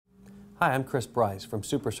Hi, I'm Chris Bryce from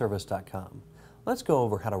superservice.com. Let's go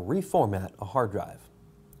over how to reformat a hard drive.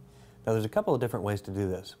 Now there's a couple of different ways to do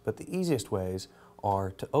this, but the easiest ways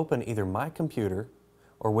are to open either My Computer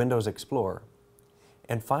or Windows Explorer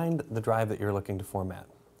and find the drive that you're looking to format.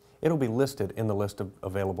 It'll be listed in the list of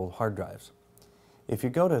available hard drives. If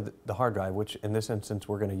you go to the hard drive, which in this instance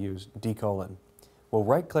we're going to use D:, we'll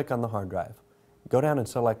right-click on the hard drive, go down and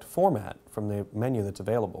select Format from the menu that's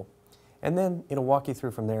available, and then it'll walk you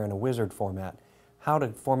through from there in a wizard format how to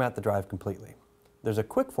format the drive completely. There's a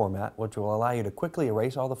quick format which will allow you to quickly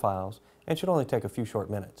erase all the files and should only take a few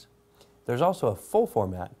short minutes. There's also a full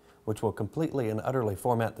format which will completely and utterly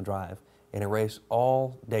format the drive and erase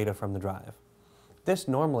all data from the drive. This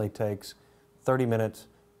normally takes 30 minutes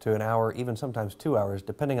to an hour, even sometimes 2 hours,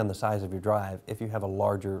 depending on the size of your drive if you have a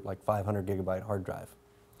larger, like 500 gigabyte hard drive.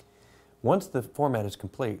 Once the format is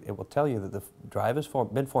complete, it will tell you that the drive has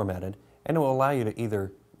been formatted, and it will allow you to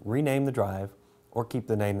either rename the drive or keep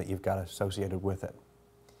the name that you've got associated with it.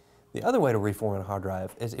 The other way to reformat a hard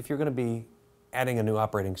drive is if you're going to be adding a new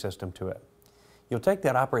operating system to it. You'll take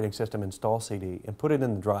that operating system install CD and put it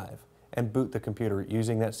in the drive and boot the computer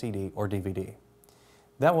using that CD or DVD.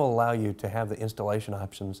 That will allow you to have the installation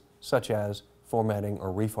options such as formatting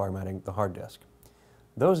or reformatting the hard disk.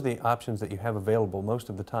 Those are the options that you have available most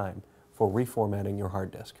of the time for reformatting your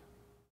hard disk.